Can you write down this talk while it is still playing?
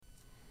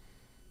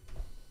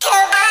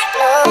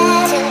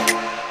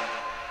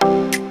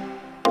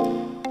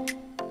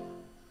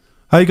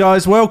Hey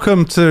guys,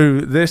 welcome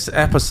to this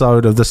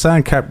episode of the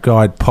Sandcap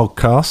Guide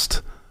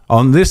podcast.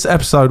 On this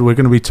episode, we're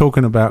going to be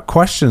talking about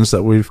questions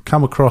that we've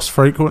come across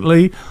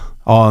frequently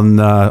on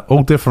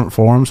all different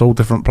forums, all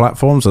different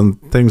platforms,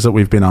 and things that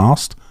we've been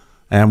asked.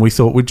 And we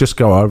thought we'd just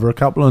go over a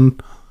couple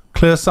and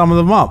clear some of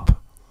them up.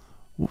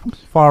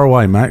 Fire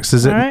away, Max.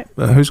 Is it? Right.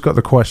 Who's got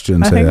the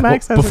questions I here? think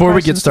Max has Before a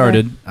we get question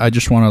started, today. I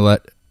just want to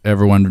let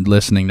everyone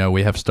listening know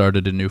we have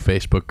started a new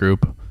Facebook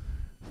group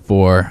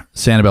for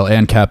Sanibel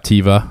and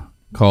Captiva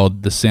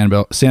called the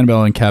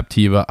Sanibel and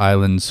Captiva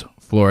Islands,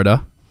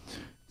 Florida.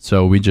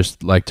 So we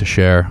just like to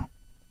share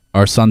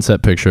our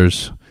sunset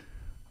pictures,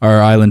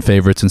 our island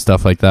favorites and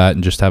stuff like that,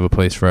 and just have a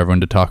place for everyone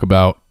to talk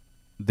about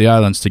the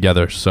islands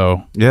together.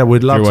 So Yeah,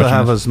 we'd love to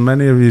have this, as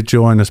many of you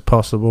join as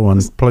possible.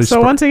 And please,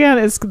 So once again,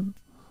 it's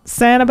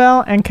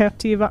Sanibel and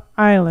Captiva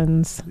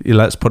Islands.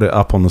 let's put it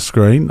up on the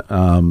screen,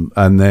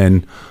 and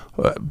then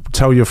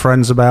tell your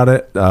friends about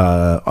it.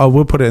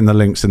 We'll put it in the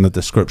links in the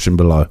description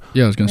below.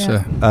 yeah, I was going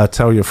to say.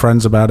 Tell your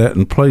friends about it,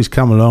 and please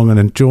come along and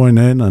then join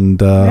in. And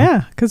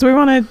Yeah, because we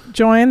want to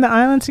join the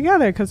island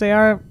together because they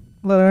are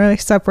literally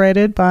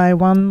separated by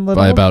one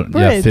little By about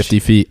bridge. 50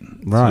 feet.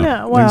 right,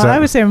 Yeah, well, exactly. I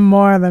would say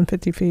more than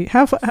 50 feet.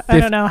 I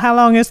don't know. How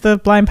long is the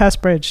Blind Pass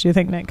Bridge, do you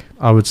think, Nick?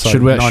 I would say.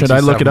 Should I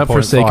look it up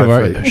for sake of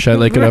 97.5 feet. should I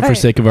look it up for Right.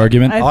 sake of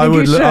argument? I I think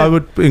would. you should. I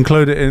would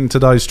include it in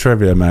today's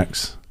trivia,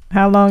 Max.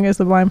 How long is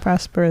the Blind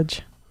Pass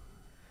Bridge?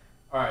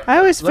 All right. I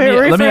always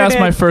Let me ask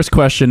my first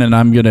question, and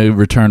I'm going to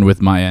return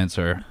with my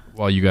answer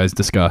while you guys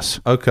discuss.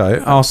 Okay,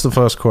 ask the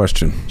first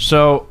question.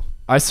 So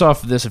I saw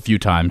this a few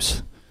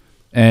times,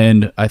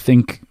 and I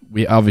think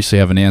we obviously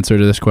have an answer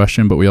to this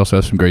question, but we also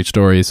have some great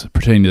stories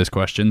pertaining to this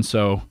question.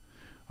 So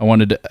I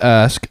wanted to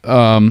ask,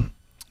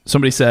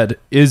 somebody said,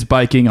 is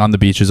biking on the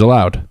beaches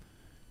allowed?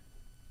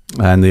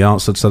 And the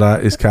answer to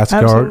that is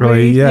categorically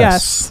Absolutely, yes.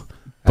 yes.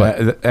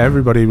 But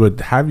everybody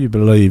would have you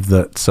believe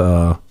that.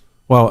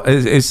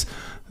 It's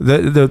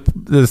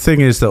the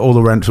thing is that all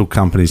the rental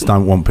companies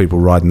don't want people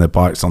riding their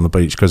bikes on the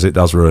beach because it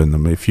does ruin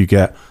them. If you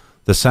get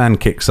the sand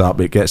kicks up,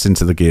 it gets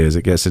into the gears,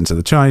 it gets into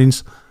the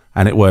chains,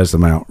 and it wears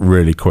them out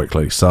really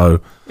quickly.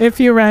 So If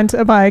you rent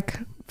a bike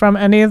from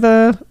any of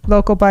the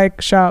local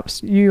bike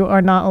shops, you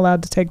are not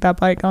allowed to take that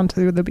bike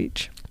onto the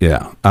beach.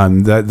 yeah,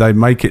 and they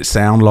make it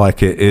sound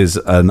like it is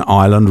an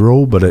island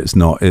rule, but it's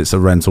not. It's a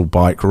rental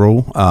bike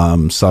rule.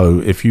 So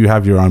if you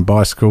have your own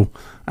bicycle,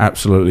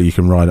 absolutely you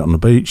can ride it on the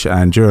beach.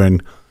 And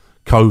during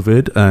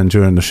COVID and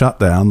during the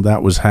shutdown,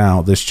 that was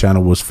how this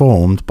channel was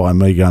formed, by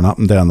me going up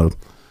and down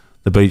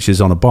the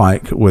beaches on a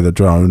bike with a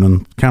drone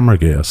and camera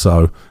gear.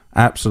 So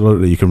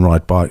absolutely you can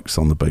ride bikes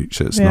on the beach.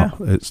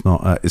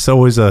 It's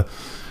always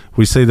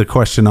we see the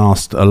question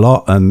asked a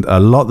lot, and a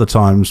lot of the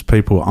times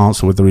people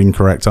answer with the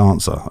incorrect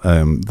answer.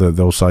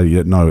 They'll say,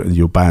 yeah, no,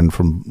 you're banned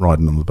from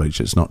riding on the beach.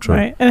 It's not true.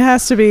 Right. It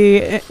has to be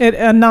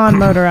a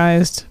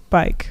non-motorized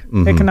bike.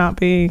 Mhm. It cannot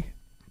be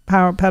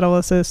power pedal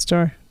assist,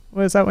 or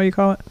is that what you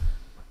call it?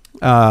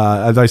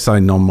 They say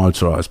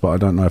non-motorised, but I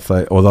don't know if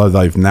although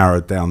they've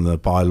narrowed down the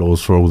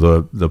bylaws for all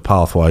the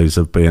pathways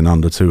of being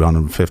under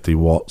 250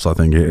 watts, I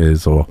think it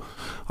is, or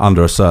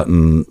under a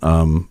certain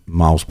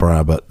miles per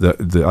hour, but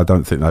I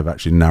don't think they've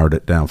actually narrowed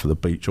it down for the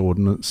beach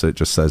ordinance. It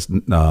just says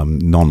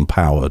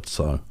non-powered.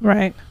 So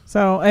Right.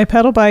 So a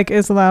pedal bike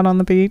is allowed on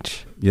the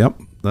beach. yep,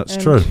 that's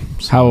And- true.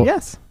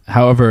 Yes.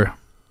 However,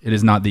 it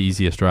is not the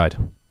easiest ride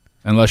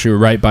unless you're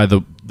right by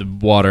the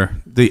water.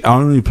 The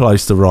only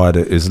place to ride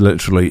it is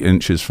literally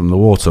inches from the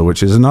water,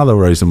 which is another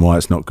reason why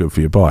it's not good for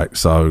your bike.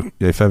 So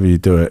if ever you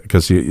do it,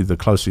 because the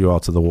closer you are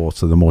to the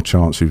water, the more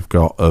chance you've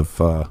got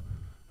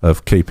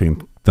of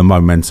keeping the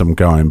momentum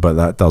going. But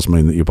that does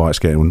mean that your bike's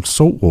getting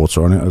salt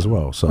water on it as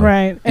well. So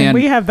Right. And And-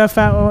 we have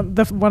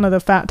one of the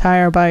fat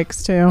tire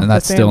bikes too. And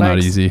that's the sand still not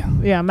bikes. easy.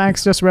 Yeah,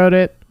 Max just rode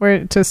it.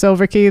 We're to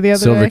Silver Key the other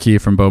Silver day. Key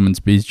from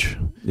Bowman's Beach.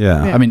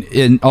 yeah. Yeah. I mean,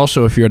 and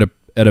also if you're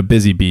at a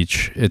busy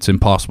beach, it's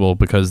impossible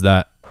because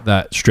that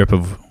strip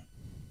of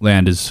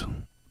land is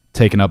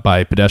taken up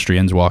by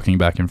pedestrians walking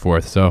back and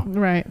forth. So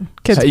Right.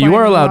 Kids you playing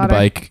are in the allowed to water.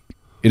 bike.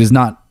 It is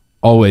not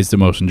always the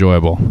most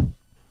enjoyable.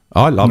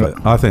 I love it.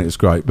 I think it's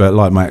great. But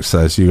like Max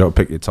says, you got to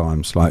pick your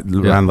times. Like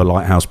around the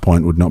Lighthouse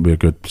Point would not be a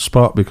good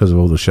spot because of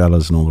all the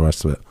shallows and all the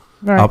rest of it.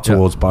 Right. Up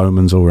towards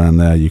Bowman's, all around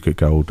there, you could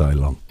go all day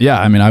long. Yeah,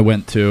 I mean, I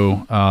went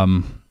to,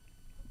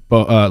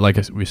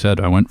 like we said,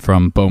 I went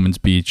from Bowman's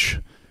Beach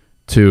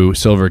to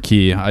Silver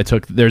Key. There's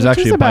Which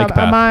actually is a bike about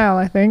path. a mile,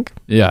 I think.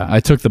 Yeah, I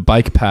took the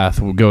bike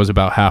path, goes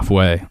about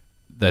halfway.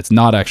 That's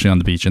not actually on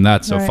the beach, and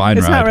that's a Right. fine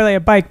It's ride. not really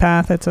a bike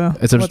path. It's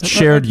a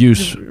shared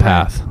use right.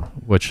 path,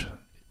 which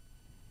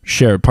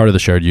part of the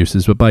shared use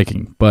is with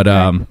biking. But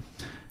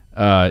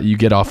you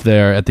get off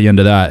there at the end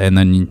of that, and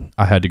then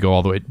I had to go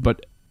all the way.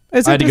 But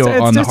It's I had to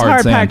go on the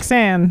hard packed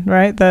sand,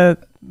 right? The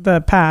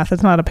path.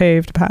 It's not a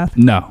paved path.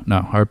 no,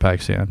 hard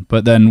packed sand.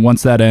 But then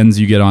once that ends,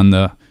 you get on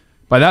the.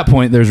 By that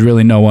point, there's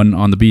really no one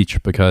on the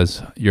beach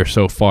because you're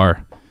so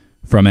far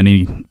from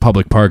any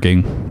public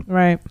parking.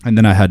 Right. And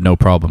then I had no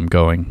problem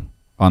going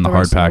on the hard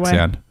rest of the packed way.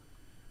 sand.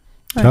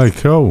 Nice.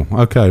 Okay, cool.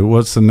 Okay,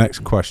 what's the next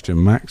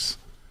question, Max?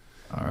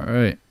 All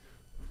right.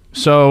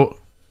 So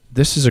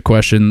this is a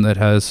question that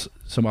has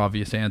some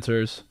obvious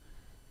answers.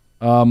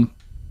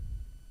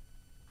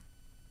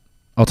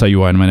 I'll tell you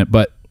why in a minute.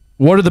 But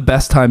what are the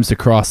best times to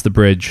cross the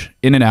bridge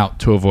in and out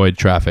to avoid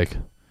traffic?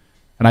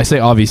 And I say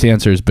obvious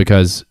answers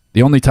because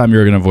the only time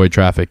you're going to avoid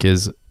traffic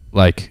is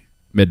like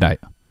midnight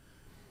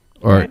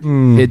or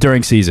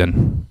during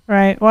season.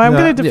 Right. Well, I'm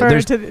going to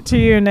defer to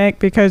you, Nick,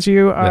 because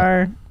you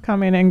are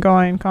coming and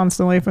going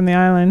constantly from the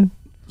island.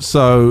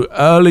 So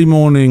early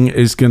morning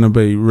is going to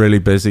be really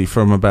busy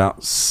from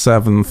about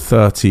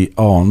 7:30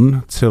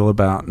 on till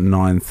about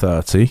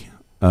 9:30.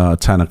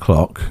 10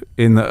 o'clock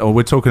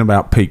we're talking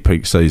about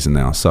peak season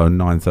now, so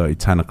 9:30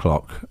 10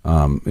 o'clock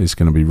is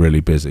going to be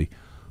really busy,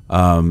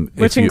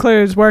 which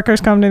includes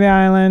workers come to the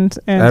island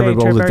and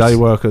all the day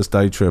workers,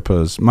 day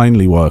trippers,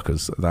 mainly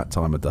workers at that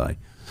time of day.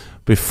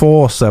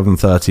 Before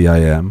 7:30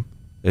 a.m.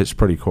 it's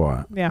pretty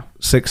quiet.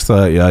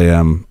 6:30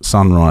 a.m.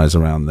 sunrise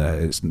around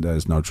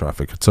there's no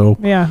traffic at all.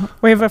 We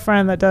have a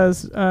friend that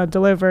does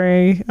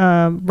delivery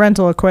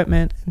rental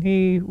equipment, and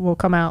he will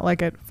come out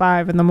like at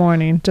 5 in the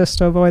morning just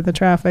to avoid the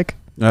traffic.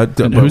 And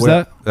who's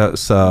that?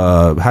 That's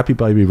Happy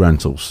Baby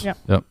Rentals.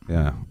 Yep.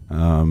 Yeah.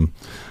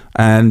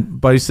 And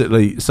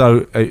basically,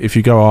 so if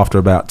you go after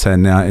about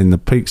 10 now in the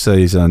peak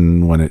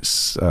season, when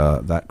it's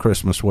that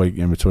Christmas week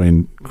in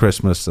between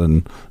Christmas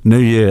and New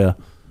Year,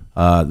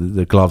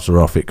 the gloves are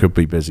off. It could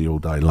be busy all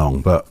day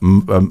long, but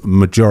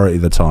majority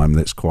of the time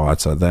it's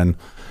quieter. Then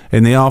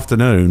in the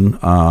afternoon,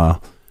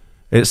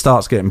 it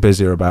starts getting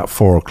busier about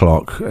 4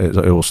 o'clock. It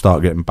will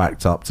start getting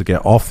backed up to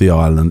get off the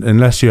island,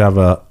 unless you have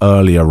a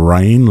earlier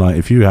rain. Like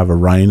if you have a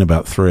rain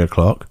about 3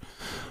 o'clock,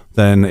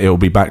 then it will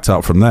be backed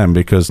up from them,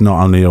 because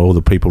not only are all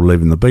the people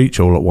leaving the beach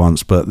all at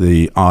once, but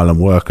the island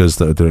workers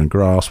that are doing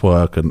grass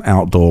work and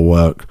outdoor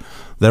work,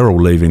 they're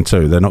all leaving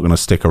too. They're not going to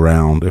stick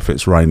around if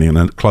it's raining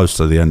and close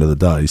to the end of the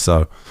day.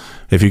 So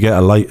if you get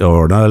a late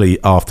or an early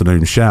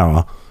afternoon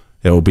shower,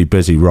 it will be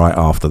busy right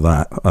after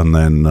that, and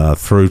then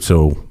through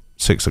till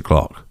 6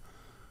 o'clock.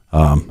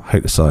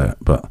 Hate to say it,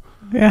 but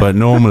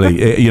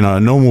normally, a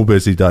normal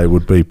busy day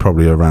would be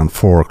probably around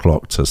 4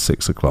 o'clock to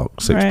 6 o'clock,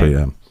 6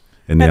 p.m.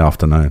 in the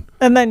afternoon.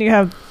 And then you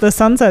have the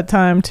sunset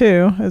time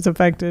too is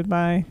affected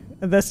by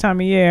this time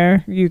of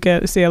year. You get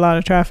to see a lot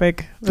of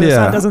traffic. The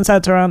sun doesn't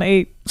set till around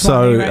 8.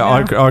 So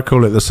I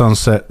call it the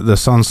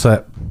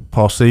sunset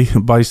posse.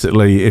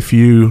 Basically, if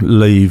you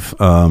leave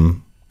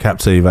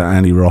Captiva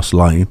Annie Ross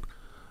Lane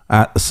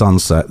at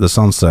the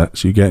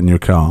sunsets, you get in your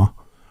car.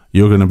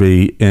 You're going to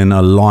be in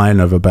a line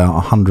of about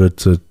 100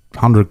 to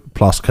 100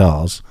 plus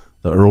cars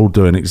that are all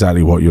doing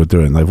exactly what you're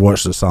doing. They've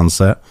watched the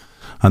sunset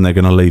and they're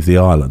going to leave the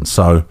island.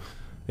 So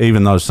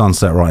even though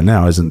sunset right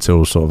now isn't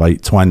till sort of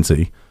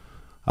 8:20,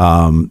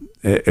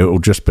 it will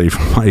just be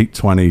from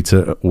 8:20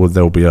 to, well,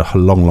 there'll be a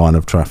long line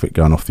of traffic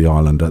going off the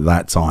island at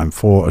that time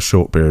for a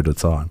short period of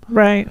time.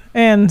 Right.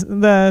 And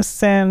the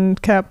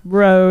Sandcap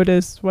Road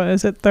is, what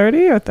is it,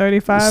 30 or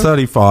 35? It's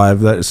 35.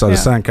 The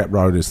Sandcap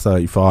Road is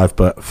 35,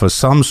 but for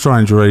some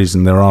strange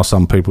reason, there are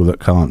some people that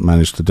can't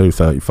manage to do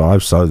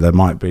 35, so there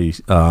might be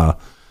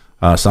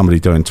somebody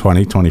doing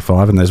 20,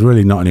 25, and there's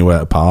really not anywhere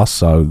to pass,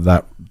 so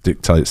that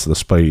dictates the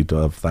speed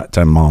of that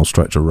 10-mile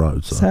stretch of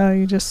road. So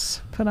you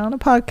just put on a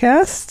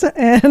podcast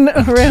and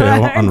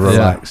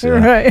relax. Yeah.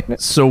 Right.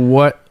 So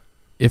what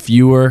if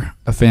you were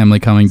a family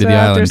coming to the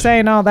island? After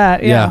saying all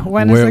that,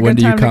 when is a good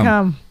time to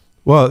come?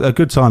 Well, a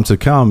good time to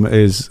come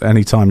is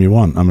any time you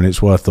want. I mean,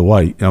 it's worth the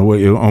wait.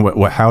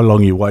 How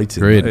long you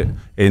waiting? Great.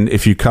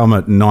 If you come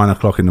at 9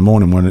 o'clock in the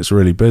morning when it's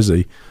really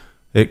busy,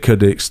 it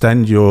could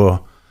extend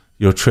your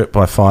trip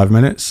by 5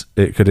 minutes.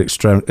 It could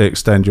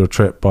extend your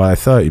trip by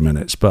 30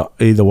 minutes, but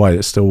either way,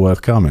 it's still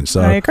worth coming.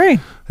 So I agree.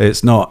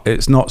 It's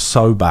not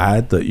so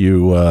bad that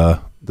you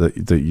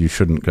that you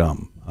shouldn't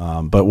come.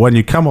 But when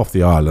you come off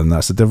the island,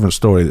 that's a different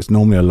story. It's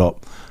normally a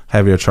lot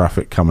heavier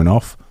traffic coming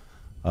off.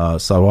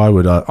 So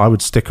I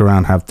would stick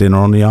around, have dinner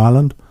on the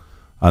island,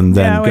 and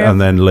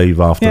then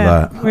leave after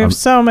that. We have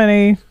so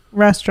many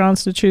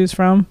restaurants to choose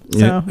from.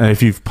 So. And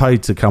if you've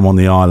paid to come on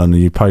the island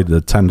and you paid the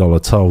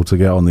 $10 toll to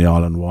get on the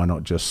island, why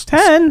not just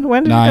 10?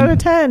 When did 9. You go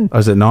to 10? Oh,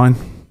 is it 9?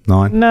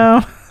 9?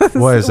 No.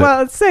 What is it?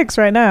 Well, it's 6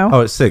 right now. Oh,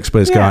 it's 6,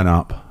 but it's going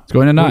up. It's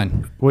going to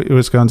 9.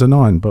 It's going to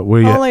 9, but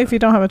only if you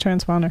don't have a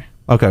transponder.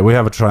 Okay, we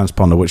have a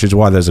transponder, which is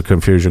why there's a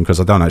confusion, because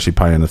I don't actually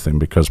pay anything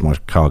because my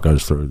car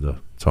goes through the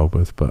toll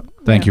booth. But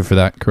thank you for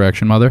that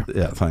correction, Mother.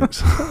 Yeah,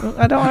 thanks.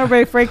 I don't want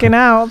everybody freaking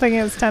out thinking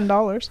it's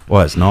 $10.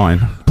 Well, it's 9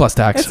 plus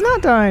tax. It's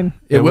not 9.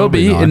 It will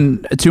be 9.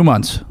 In 2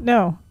 months.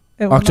 No,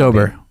 it will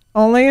October. Not be.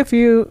 Only if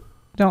you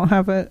don't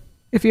have it.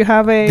 If you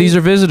have a. These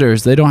are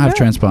visitors. They don't have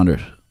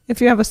transponders.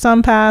 If you have a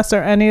Sun Pass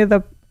or any of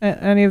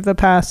the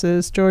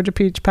passes, Georgia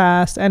Peach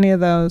Pass, any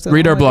of those.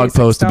 Read our blog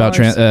post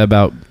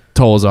about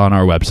tolls on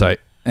our website,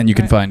 and you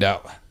can find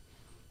out.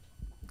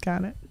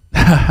 Got it.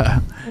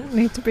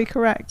 Need to be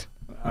correct.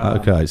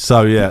 Okay,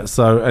 so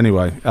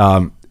anyway,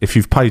 if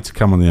you've paid to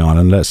come on the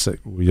island,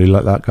 will you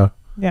let that go?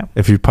 Yeah.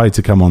 If you've paid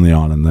to come on the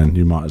island, then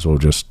you might as well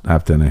just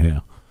have dinner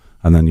here,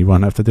 and then you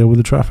won't have to deal with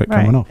the traffic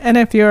coming off. And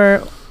if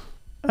you're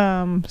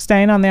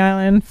staying on the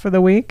island for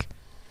the week,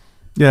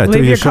 Yeah, Leave do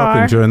your your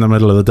shopping car. during the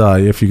middle of the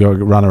day if you go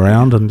run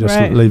around and just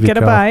Right. leave your Get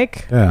car. a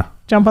bike. Yeah,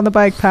 Jump on the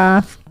bike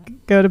path.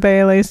 Go to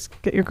Bailey's.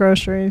 Get your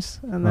groceries,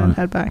 and then Right.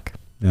 head back.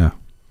 yeah.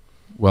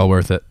 Well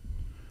worth it.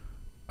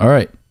 All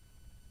right.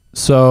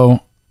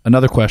 So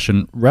another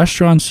question: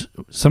 restaurants.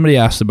 Somebody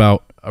asked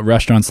about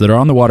restaurants that are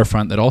on the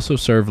waterfront that also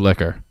serve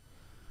liquor.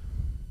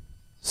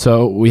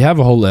 So we have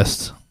a whole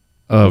list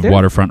of We do.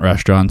 waterfront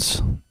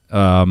restaurants.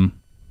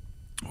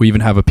 We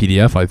even have a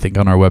PDF, I think,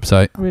 on our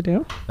website We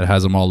do. that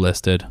has them all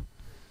listed.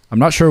 I'm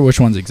not sure which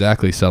ones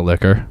exactly sell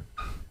liquor,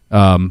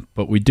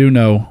 but we do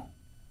know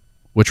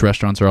which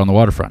restaurants are on the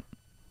waterfront.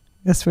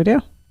 Yes, we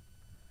do.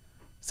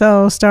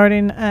 So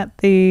starting at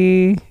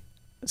the,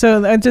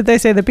 did they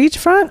say the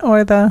beachfront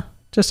or the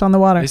just on the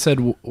water? They said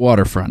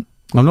waterfront.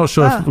 I'm not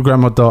sure Ah. if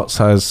Grandma Dots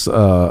has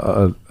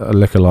a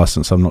liquor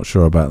license. I'm not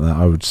sure about that.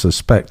 I would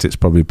suspect it's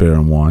probably beer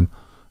and wine.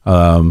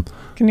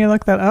 Can you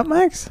look that up,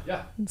 Max?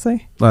 Yeah. Let's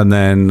see. And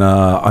then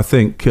I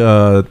think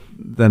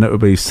then it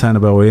would be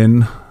Sanibel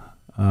Inn.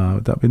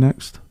 Would that be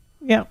next?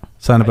 Yeah.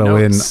 I know Sanibel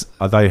Inn, it's-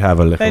 they have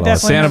a liquor They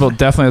license. definitely Sanibel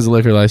definitely has a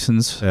liquor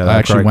license. Yeah, I they're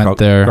actually great went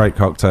there. Great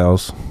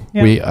cocktails.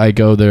 Yeah. I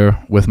go there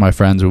with my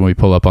friends when we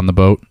pull up on the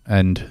boat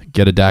and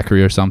get a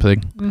daiquiri or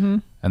something, Mm-hmm.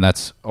 and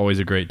that's always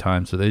a great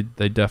time. So they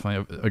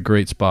definitely have a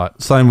great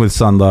spot. Same with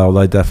Sundial,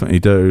 they definitely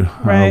do.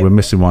 Right. We're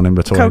missing one in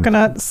between.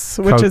 Coconuts,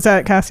 which is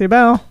at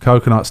Captiva.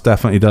 Coconuts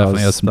definitely does.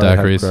 Definitely has some They have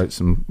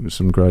daiquiris.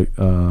 some great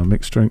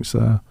mixed drinks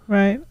there.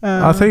 Right.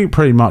 I think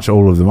pretty much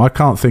all of them. I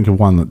can't think of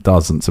one that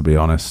doesn't, to be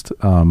honest.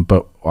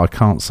 But I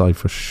can't say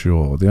for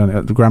sure.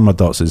 The Grandma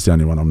Dots is the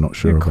only one I'm not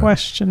sure you're about.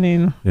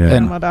 questioning. Yeah.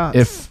 And Grandma Dots.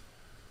 if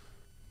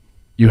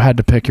you had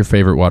to pick your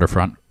favorite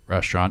waterfront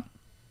restaurant,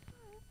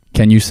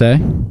 can you say?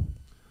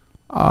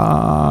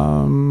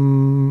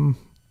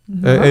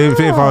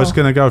 If I was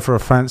going to go for a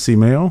fancy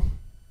meal,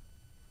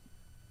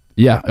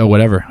 Yeah, or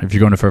whatever. If you're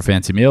going for a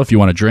fancy meal, if you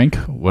want to drink,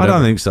 whatever. I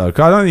don't think so. I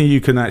don't think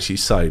you can actually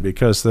say,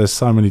 because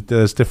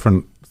there's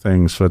different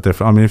things for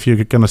different. I mean, if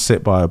you're going to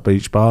sit by a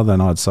beach bar,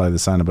 then I'd say the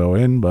Sanibel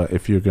Inn. But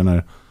if you're going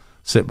to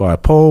sit by a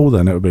pool,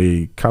 then it would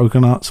be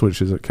Coconuts,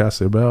 which is at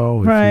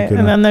Captiva. Right.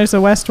 And then there's the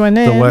West Wind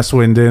Inn. The West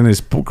Wind Inn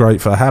is great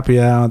for happy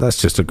hour.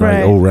 That's just a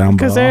great all-round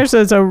bar. Because theirs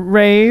is a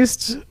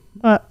raised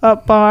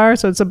up bar,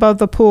 so it's above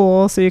the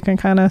pool, so you can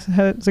kind of,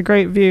 it's a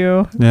great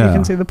view. Yeah. You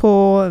can see the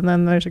pool, and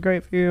then there's a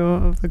great view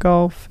of the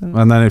Gulf.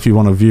 And then if you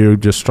want a view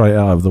just straight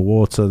out of the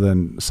water,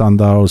 then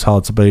Sundial's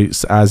hard to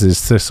beat, as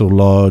is Thistle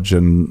Lodge.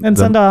 And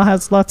Sundial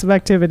has lots of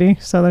activity,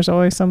 so there's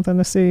always something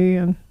to see.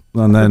 And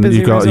then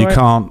busy you resort.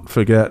 can't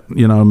forget,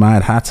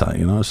 Mad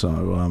Hatter,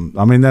 So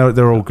I mean,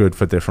 they're all good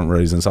for different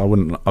reasons. I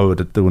wouldn't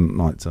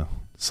like to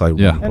say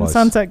Yeah. one and place.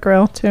 Sunset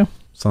Grill too.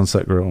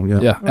 Sunset Grill, yeah.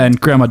 Yeah, and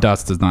Grandma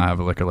Dots does not have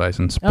a liquor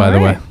license, by All the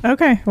right. way.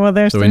 Okay, well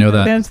there's So we know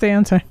that. there's the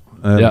answer.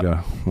 There Yeah. we go,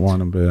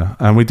 wine and beer.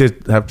 And we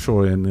did have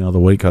Troy in the other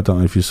week. I don't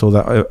know if you saw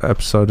that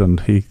episode, and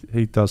he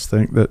does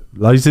think that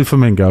Lazy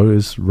Flamingo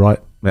is right.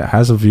 It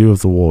has a view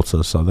of the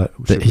water, so that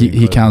should He be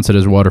included. counts it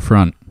as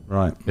waterfront.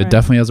 Right. It Right.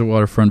 definitely has a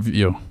waterfront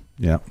view.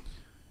 Yeah.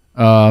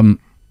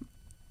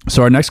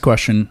 So our next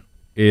question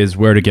is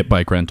where to get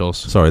bike rentals.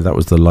 Sorry, that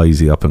was the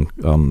Lazy up on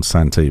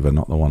Santiva,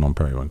 not the one on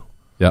Periwinkle.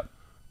 Yep.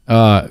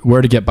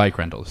 Where to get bike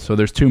rentals. So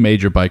there's two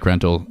major bike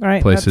rental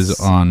Right, places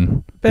that's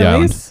on the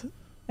island. Billy's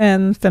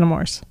and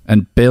Finnemore's.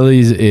 And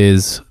Bailey's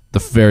is the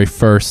very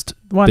first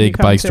One you big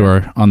come bike to.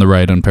 store on the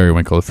right on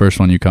Periwinkle, the first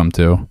one you come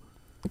to.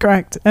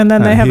 Correct. And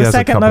then they And have he a has a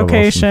second couple of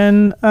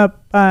location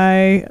up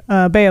by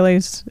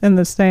Bailey's in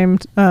the same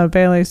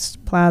Bailey's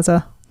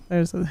Plaza.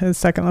 There's his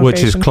second location.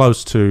 Which is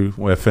close to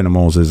where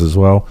Finnemore's is as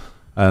well.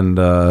 And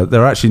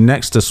they're actually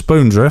next to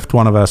Spoondrift.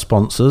 One of our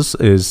sponsors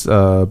is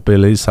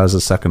Billy's, has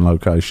a second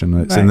location.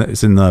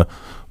 It's in the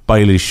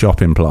Bailey's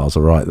shopping plaza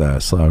right there.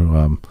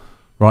 So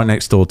right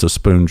next door to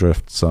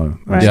Spoondrift. So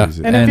Right. that's Yeah.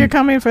 easy. And if And- you're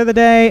coming for the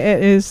day,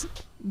 it is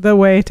the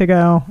way to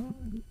go.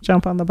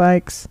 Jump on the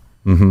bikes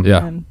Mhm.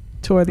 Yeah. and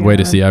tour the Way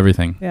to island. see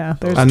everything. Yeah,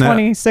 there's And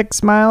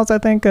 26 miles, I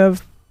think,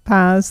 of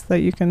paths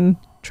that you can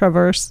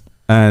traverse.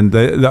 And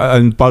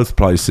and both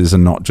places are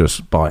not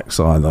just bikes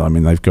either. I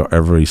mean, they've got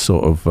every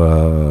sort of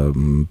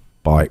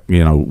bike,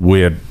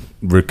 weird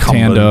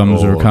recumbent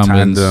Tandems, or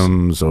recumbents.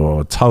 tandems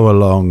or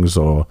tow-alongs,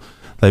 or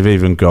they've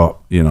even got,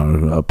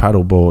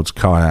 paddle boards,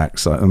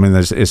 kayaks. I mean,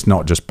 it's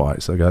not just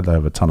bikes. They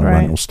have a ton of Right.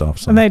 rental stuff.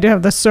 So. And they do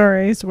have the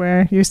Surreys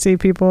where you see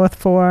people with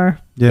four.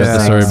 Yeah, the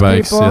six Surrey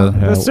bikes. people. Yeah.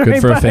 The Yeah. Surrey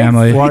Good for a bikes.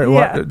 family.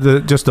 Yeah.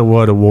 Just a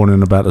word of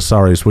warning about the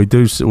Surreys.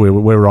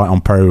 We're right on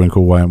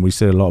Periwinkle Way, and we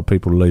see a lot of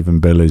people leaving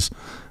Billy's,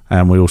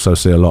 and we also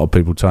see a lot of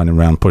people turning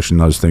around, pushing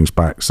those things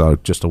back. So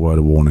just a word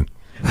of warning.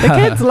 The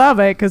kids love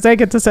it because they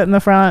get to sit in the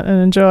front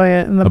and enjoy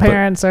it, and the But-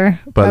 parents are.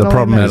 But the pedaling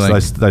problem it. is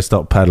Pedaling. they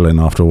stop pedaling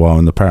after a while,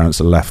 and the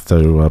parents are left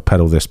to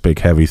pedal this big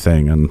heavy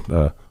thing, and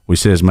we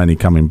see as many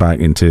coming back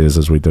in tears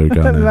as we do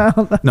going in. No,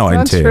 that's Not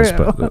in tears,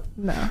 true. but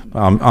no.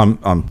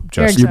 I'm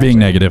just You're being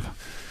negative.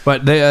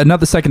 But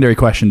another secondary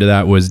question to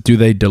that was, do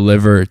they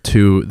deliver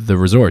to the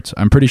resorts?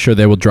 I'm pretty sure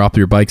they will drop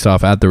your bikes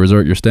off at the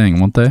resort you're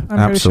staying, won't they?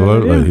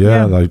 Absolutely,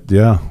 sure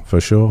yeah,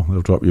 for sure.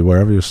 They'll drop you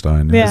wherever you're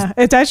staying. Yeah,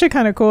 it's actually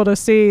kind of cool to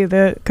see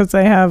that because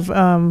they have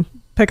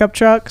pickup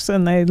trucks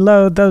and they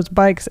load those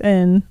bikes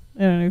in.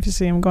 I don't know if you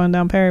see them going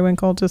down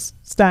Periwinkle, just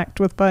stacked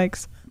with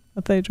bikes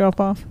that they drop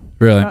off.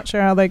 Really? I'm not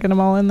sure how they get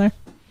them all in there.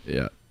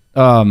 Yeah.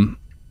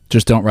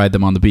 Just don't ride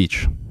them on the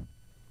beach.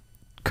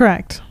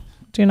 Correct.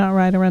 Do not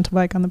ride a rental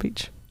bike on the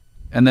beach.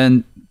 And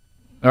then,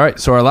 all right,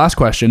 so our last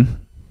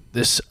question,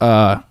 this,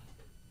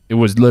 it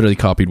was literally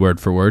copied word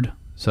for word,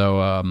 so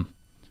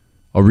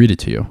I'll read it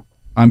to you.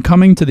 I'm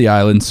coming to the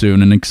island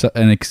soon and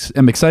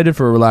am excited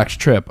for a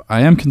relaxed trip.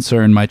 I am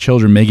concerned my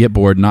children may get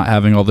bored not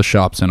having all the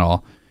shops and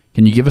all.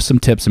 Can you give us some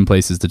tips and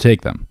places to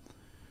take them?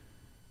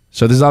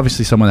 So this is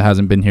obviously someone that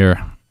hasn't been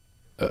here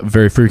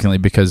very frequently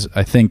because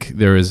I think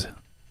there is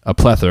a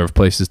plethora of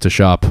places to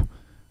shop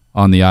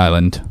on the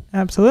island.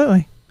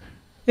 Absolutely.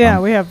 Yeah,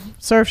 we have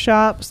surf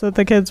shops that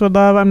the kids would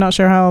love. I'm not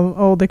sure how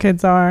old the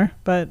kids are,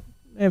 but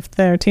if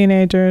they're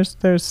teenagers,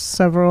 there's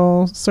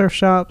several surf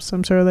shops.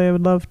 I'm sure they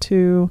would love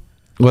to.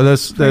 Well,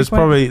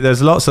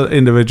 there's lots of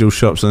individual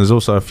shops, and there's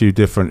also a few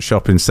different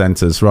shopping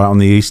centres. Right on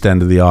the east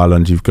end of the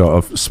island, you've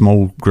got a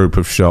small group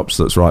of shops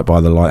that's right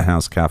by the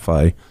Lighthouse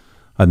Cafe,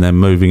 and then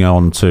moving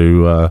on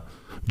to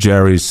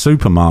Jerry's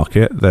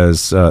Supermarket.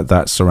 There's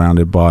that's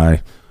surrounded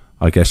by,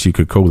 I guess you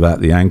could call that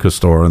the anchor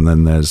store, and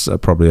then there's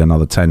probably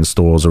another 10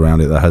 stores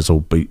around it that has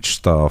all beach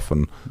stuff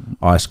and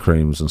ice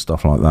creams and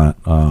stuff like that.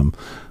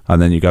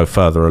 And then you go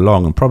further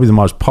along, and probably the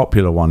most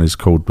popular one is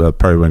called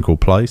Periwinkle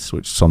Place,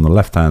 which is on the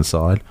left-hand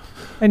side.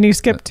 And you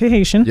skip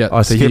Tahitian. Yeah,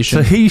 I skipped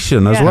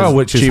Tahitian as well,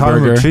 which is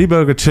home of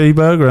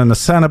Cheeseburger and the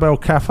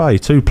Sanibel Cafe,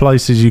 two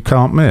places you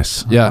can't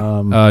miss. Yeah,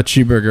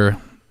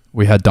 Cheeseburger,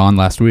 we had Dawn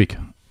last week,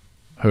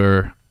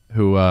 who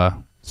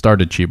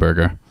started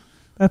Cheeseburger.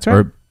 That's right.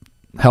 Or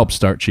helped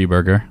start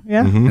Cheeseburger.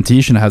 Yeah. Mm-hmm. And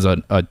Tahitian has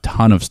a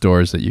ton of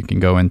stores that you can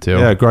go into.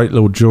 Yeah, great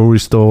little jewelry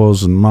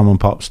stores and mum and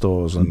pop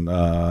stores, and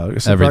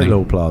it's a great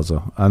little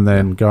plaza. And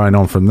then going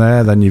on from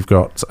there, then you've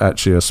got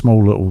actually a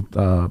small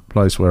little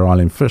place where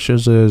Eileen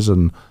Fisher's is,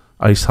 and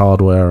Ace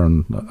Hardware,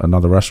 and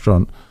another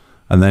restaurant.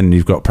 And then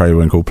you've got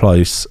Periwinkle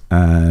Place,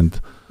 and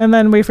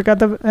then we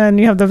forgot and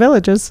you have the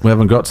villages. we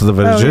haven't got to the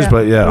villages,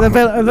 but yeah,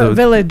 the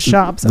village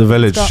shops. The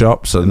village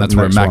shops, and that's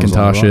where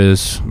Macintosh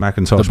is.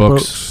 Macintosh the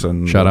books,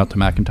 and shout out to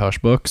Macintosh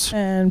Books.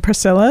 And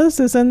Priscilla's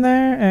is in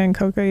there, and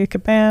Coca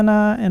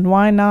Cabana, and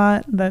Why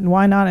Not? That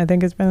Why Not, I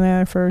think, has been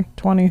there for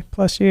 20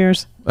 plus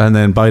years. And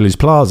then Bailey's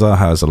Plaza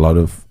has a lot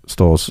of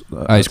stores,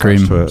 ice cream,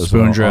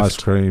 Spoondrift, ice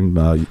cream,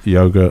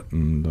 yogurt,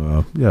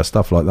 and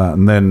stuff like that.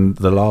 And then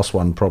the last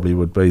one probably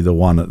would be the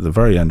one at the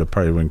very end of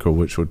Periwinkle,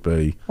 which would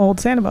be Old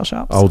Sanibel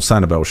shops. Old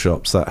Sanibel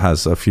shops. That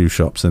has a few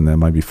shops in there,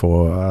 maybe 6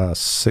 or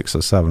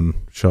 7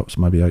 shops,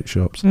 maybe 8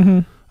 shops. Mm-hmm.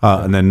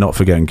 And then not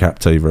forgetting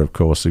Captiva, of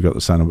course. You've got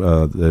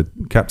the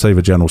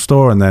Captiva General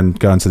Store, and then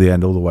going to the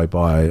end all the way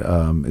by,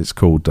 it's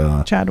called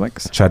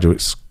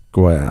Chadwick's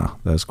Square.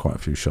 There's quite a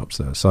few shops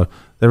there. So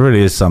there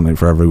really is something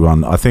for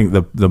everyone. I think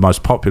the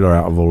most popular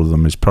out of all of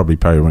them is probably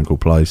Periwinkle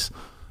Place.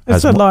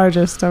 It's the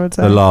largest, I would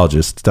say. The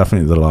largest,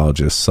 definitely the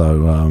largest.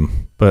 So,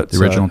 but the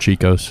original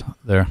Chico's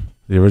there.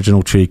 The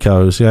original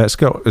Chico's, yeah.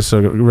 It's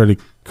a really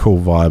cool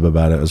vibe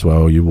about it as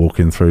well. You're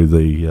walking through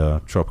the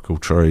tropical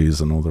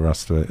trees and all the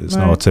rest of it. It's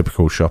not a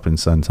typical shopping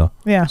centre.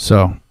 Yeah.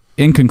 So,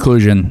 in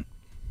conclusion,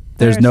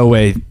 there's no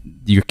way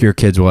your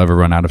kids will ever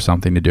run out of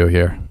something to do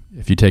here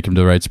if you take them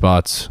to the right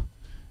spots.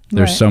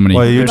 There's so many.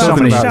 Well, you were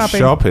talking about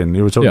shopping.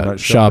 You were talking about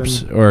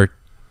shops, or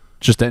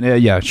just And then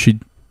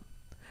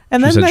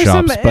there's shops,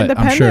 some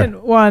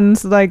independent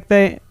ones, like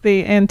the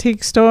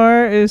antique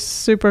store is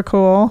super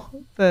cool.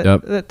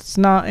 That's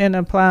not in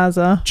a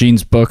plaza.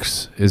 Jean's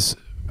Books is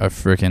a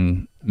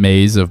freaking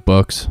maze of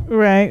books.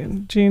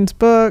 Right, Jean's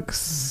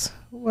Books.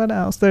 What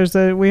else?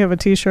 We have a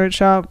t-shirt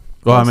shop.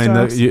 Well, I mean,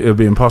 it would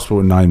be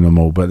impossible to name them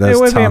all, but there's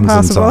tons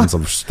and tons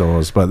of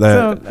stores. But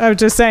so I was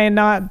just saying,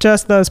 not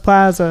just those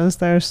plazas.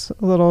 There's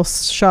little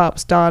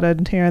shops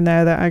dotted here and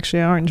there that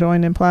actually aren't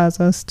joined in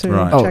plazas to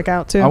check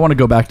out too. I want to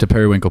go back to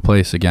Periwinkle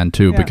Place again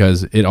too,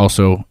 because it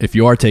also, if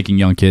you are taking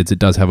young kids, it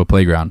does have a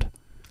playground.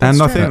 That's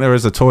true. I think there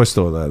is a toy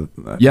store there.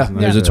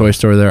 There's a toy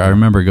store there. I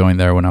remember going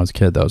there when I was a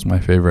kid. That was my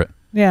favorite.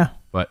 Yeah.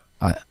 But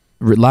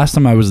last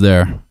time I was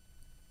there,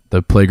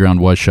 the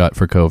playground was shut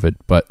for COVID,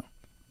 but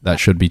that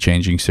should be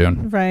changing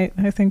soon. Right.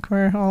 I think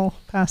we're all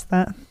past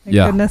that. Thank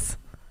goodness.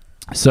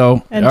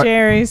 So, and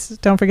Jerry's.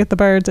 Don't forget the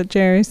birds at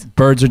Jerry's.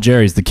 Birds at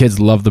Jerry's. The kids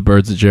love the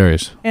birds at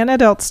Jerry's. And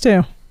adults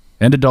too.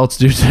 And adults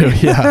do too,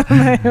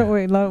 yeah.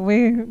 we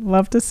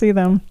love to see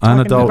them.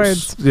 And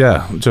adults,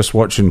 just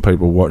watching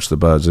people watch the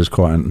birds is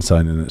quite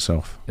entertaining in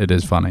itself. It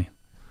is funny.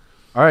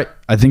 All right.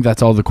 I think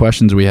that's all the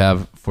questions we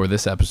have for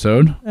this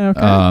episode.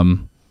 Okay.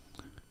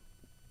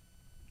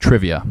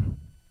 Trivia.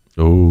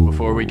 Ooh.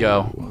 Before we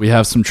go, we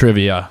have some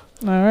trivia.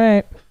 All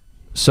right.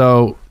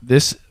 So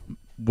this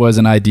was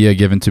an idea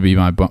given to me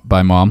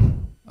by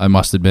Mom, I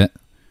must admit.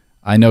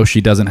 I know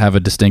she doesn't have a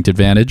distinct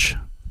advantage.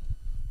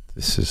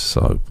 It's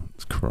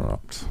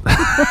corrupt.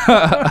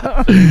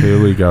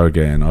 Here we go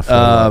again. I feel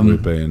like we're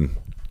being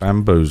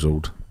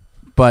bamboozled.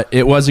 But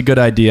it was a good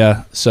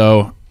idea,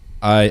 so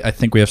I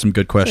think we have some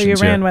good questions.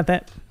 So you ran here. with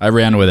it. I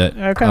ran with it.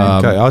 Okay.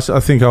 Okay, I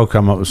think I'll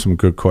come up with some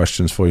good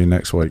questions for you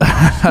next week.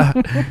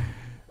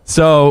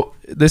 So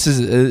this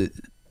is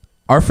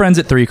our friends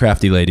at Three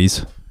Crafty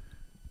Ladies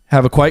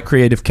have a quite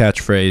creative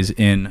catchphrase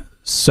in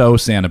 "So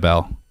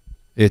Sanibel."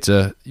 It's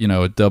a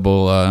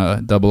double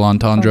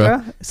entendre.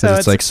 Okay. So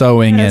it's like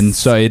sewing and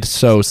so it's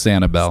so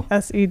Sanibel.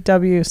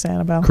 SEW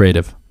Sanibel.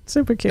 Creative.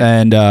 Super cute.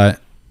 And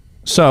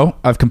so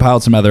I've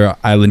compiled some other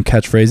island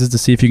catchphrases to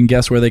see if you can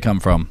guess where they come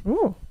from.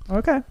 Ooh.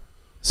 Okay.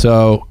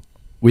 So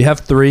we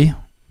have 3.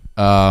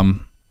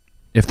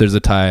 If there's a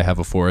tie, I have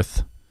a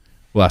 4th.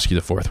 We'll ask you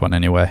the 4th one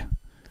anyway.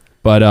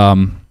 But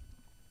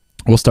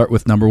we'll start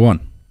with number 1.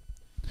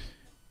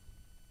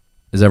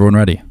 Is everyone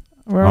ready?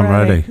 I'm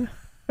ready.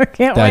 I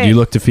can't Dad, wait. you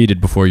look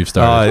defeated before you've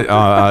started.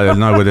 I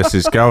know where this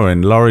is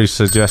going. Laurie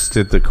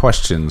suggested the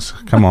questions.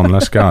 Come on,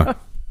 let's go.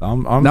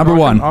 Number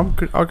 1.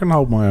 I can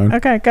hold my own.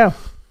 Okay, go.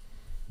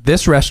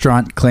 This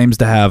restaurant claims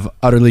to have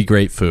utterly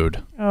great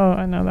food. Oh,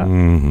 I know that.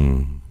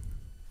 Mm-hmm.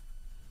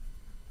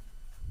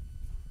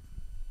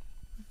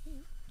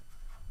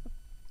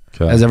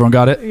 Okay. Has everyone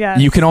got it?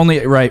 Yes. You can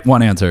only write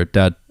one answer,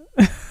 Dad.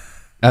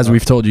 As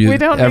we've told you We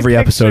don't need every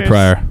episode pictures.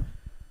 prior.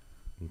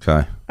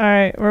 Okay. All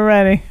right, we're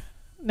ready.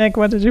 Nick,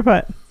 what did you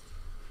put?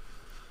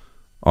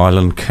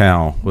 Island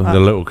cow with the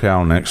little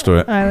cow next to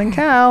it. Island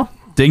cow.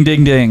 Ding,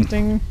 ding, ding.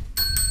 Ding.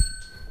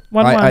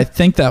 1-1. I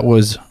think that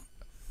was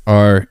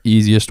our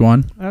easiest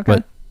one. Okay.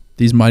 But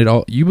these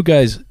you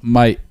guys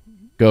might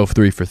go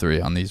 3 for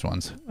 3 on these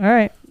ones. All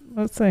right,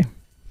 let's see.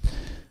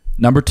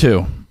 Number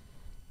 2.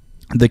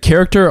 The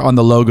character on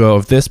the logo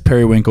of this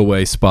Periwinkle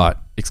Way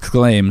spot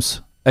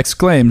exclaims,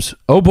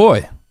 "Oh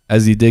boy,"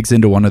 as he digs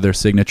into one of their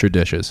signature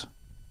dishes.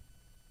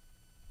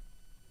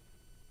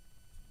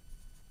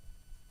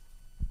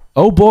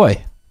 Oh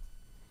boy.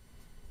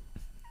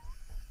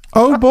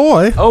 Oh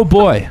boy. Oh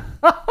boy.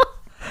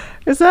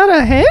 Is that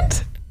a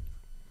hint?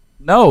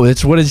 No,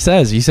 it's what he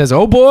says. He says,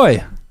 "Oh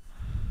boy."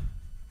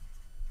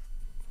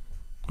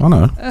 I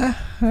know.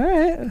 All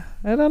right,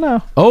 I don't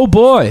know. Oh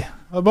boy.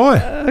 Oh boy.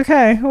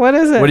 Okay, what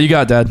is it? What do you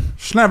got, Dad?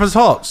 Schnappers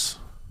Hots.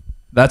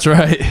 That's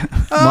right.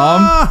 Mom?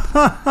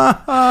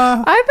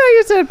 I thought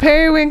you said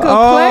Periwinkle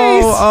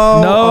Place.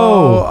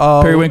 No.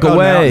 Periwinkle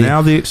Way.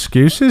 Now the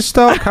excuses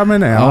start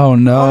coming out. Oh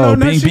no,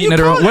 being so beaten you at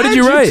her own. can't What did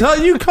you write?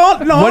 You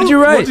can't. No. What did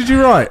you write? What did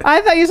you write?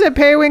 I thought you said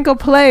Periwinkle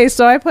Place,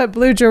 so I put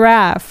Blue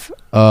Giraffe.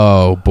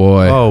 Oh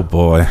boy. Oh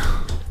boy.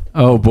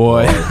 Oh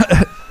boy.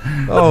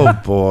 Oh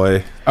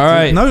boy. All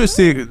right. Notice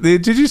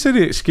did you see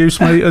the excuse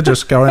meter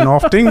just going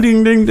off? Ding,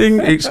 ding, ding,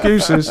 ding.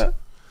 Excuses. All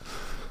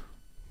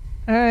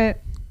right.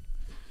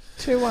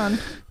 2-1.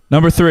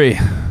 Number 3.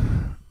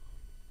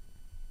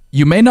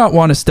 You may not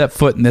want to step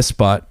foot in this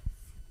spot.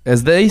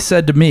 As they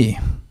said to me,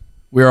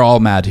 we are all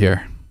mad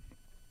here.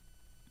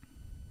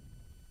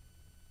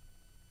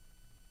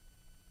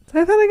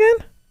 Say that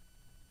again?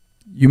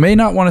 You may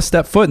not want to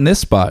step foot in this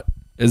spot.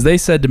 As they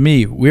said to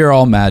me, we are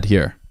all mad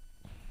here.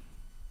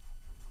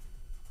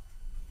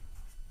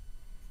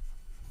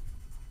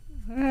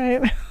 All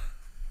right.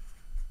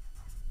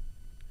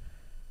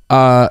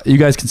 You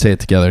guys can say it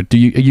together. Do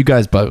you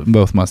guys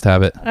both must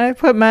have it. I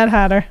put Mad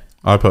Hatter.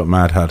 I put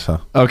Mad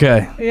Hatter.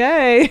 Okay.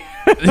 Yay.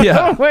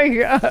 Yeah. Oh my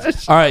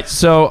gosh. All right.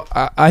 So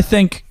I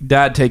think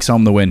Dad takes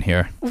home the win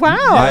here. Wow.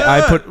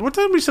 I put Well,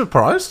 don't be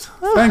surprised.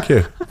 Thank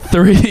you.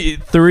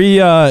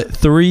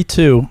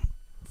 3-2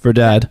 for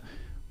Dad.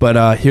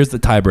 But here's the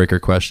tiebreaker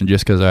question,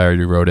 just because I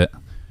already wrote it.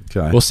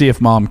 Okay. We'll see if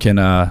Mom can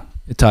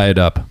tie it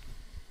up.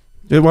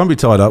 It won't be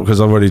tied up because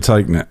I've already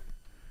taken it.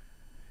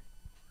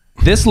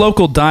 This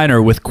local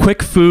diner with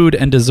quick food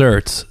and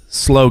desserts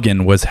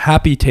slogan was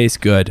 "Happy Tastes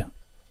Good,"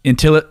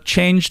 until it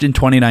changed in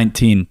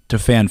 2019 to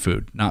fan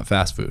food, not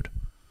fast food.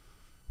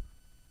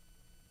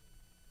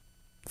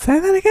 Say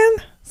that again?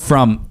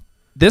 From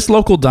this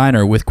local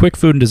diner with quick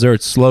food and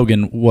desserts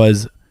slogan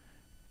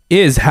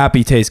is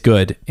 "Happy Tastes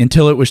Good,"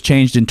 until it was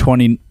changed in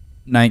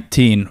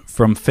 2019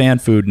 from fan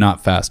food,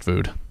 not fast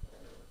food.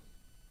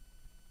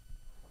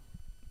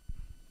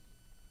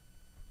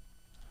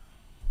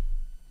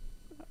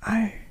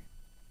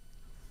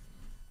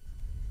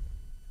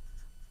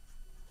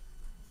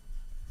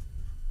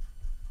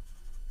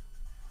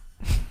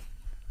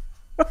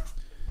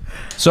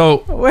 So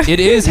What it did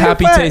is you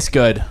Happy put? Tastes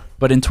Good,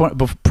 but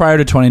prior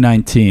to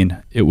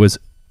 2019, it was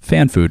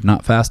fan food,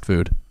 not fast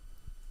food.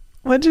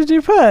 What did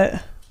you put?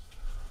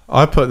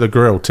 I put the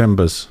grill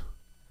timbers.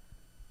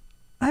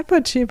 I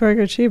put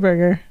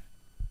cheeseburger.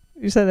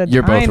 You said a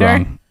You're both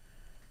diner. wrong.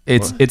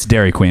 It's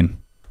Dairy Queen.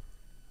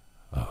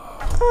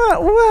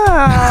 Oh,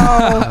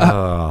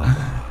 wow.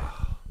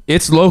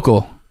 It's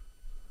local.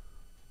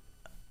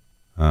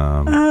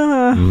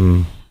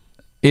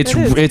 It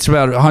is. It's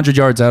about 100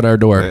 yards out our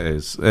door. It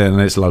is,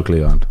 and it's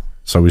locally owned,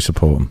 so we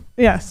support them.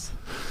 Yes.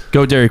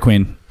 Go Dairy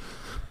Queen.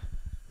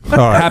 All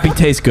right. Happy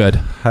Tastes Good.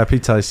 Happy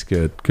tastes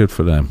good. Good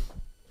for them.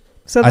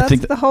 So I that's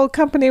think the whole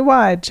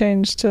company-wide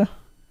change to...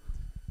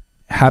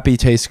 Happy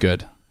tastes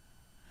good.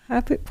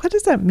 Happy. What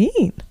does that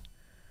mean?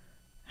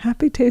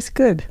 Happy tastes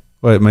good.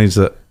 Well, it means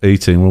that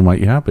eating will make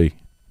you happy.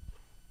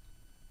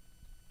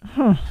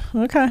 Huh.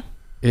 Okay.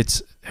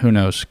 It's, who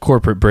knows,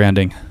 corporate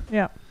branding.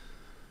 Yeah.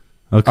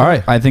 Okay. All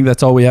right. I think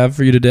that's all we have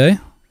for you today.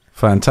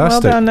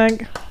 Fantastic. Well done,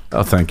 Nick.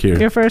 Oh, thank you.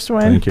 Your first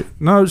win. Thank you.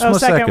 No, it's my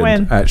second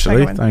win. actually.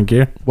 Second win. Thank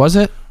you. Was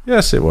it?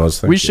 Yes, it was.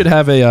 Thank We you. should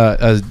have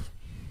a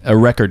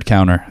record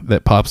counter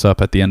that pops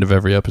up at the end of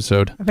every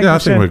episode. I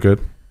think we're good.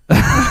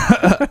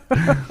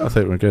 I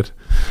think we're good.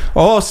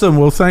 Awesome.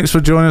 Well, thanks for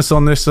joining us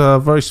on this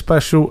very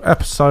special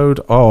episode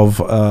of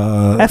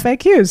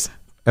FAQs.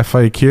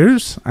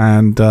 FAQs,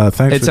 and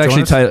thanks. It's for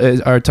actually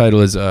joining us. our title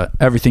is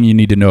Everything You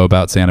Need to Know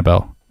About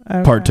Sanibel,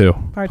 Okay. Part 2.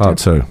 Part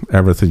 2.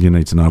 Everything you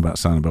need to know about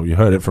Sanibel. You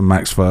heard it from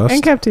Max first.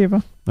 And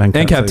Captiva. And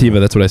Captiva,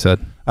 that's what I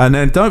said. And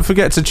then don't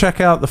forget to check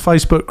out the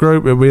Facebook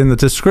group. It'll be in the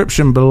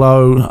description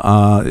below.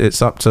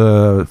 It's up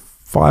to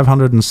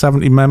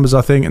 570 members,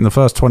 I think, in the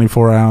first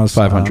 24 hours.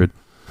 500.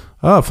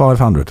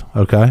 500.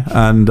 Okay.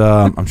 And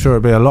I'm sure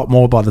it'll be a lot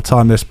more by the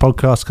time this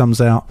podcast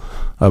comes out.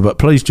 But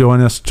please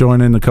join us,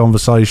 join in the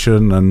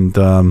conversation,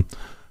 and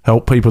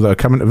help people that are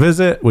coming to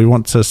visit. We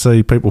want to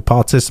see people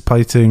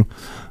participating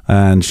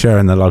and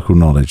sharing their local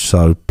knowledge.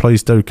 So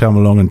please do come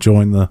along and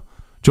join the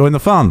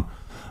fun.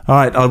 All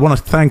right, I want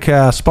to thank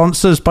our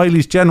sponsors,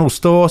 Bailey's General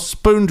Store,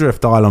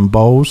 Spoondrift Island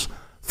Bowls,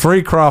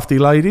 Three Crafty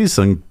Ladies,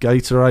 and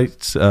Gator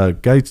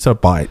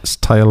Bites,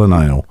 Tail and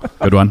Ale.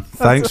 Good one.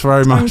 Thanks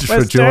very much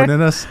for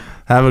joining us.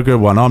 Have a good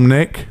one. I'm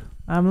Nick.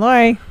 I'm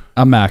Lori.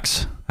 I'm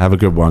Max. Have a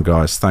good one,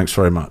 guys. Thanks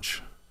very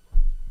much.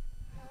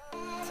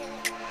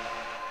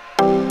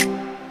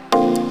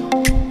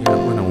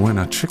 Yeah,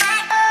 winner, chicken.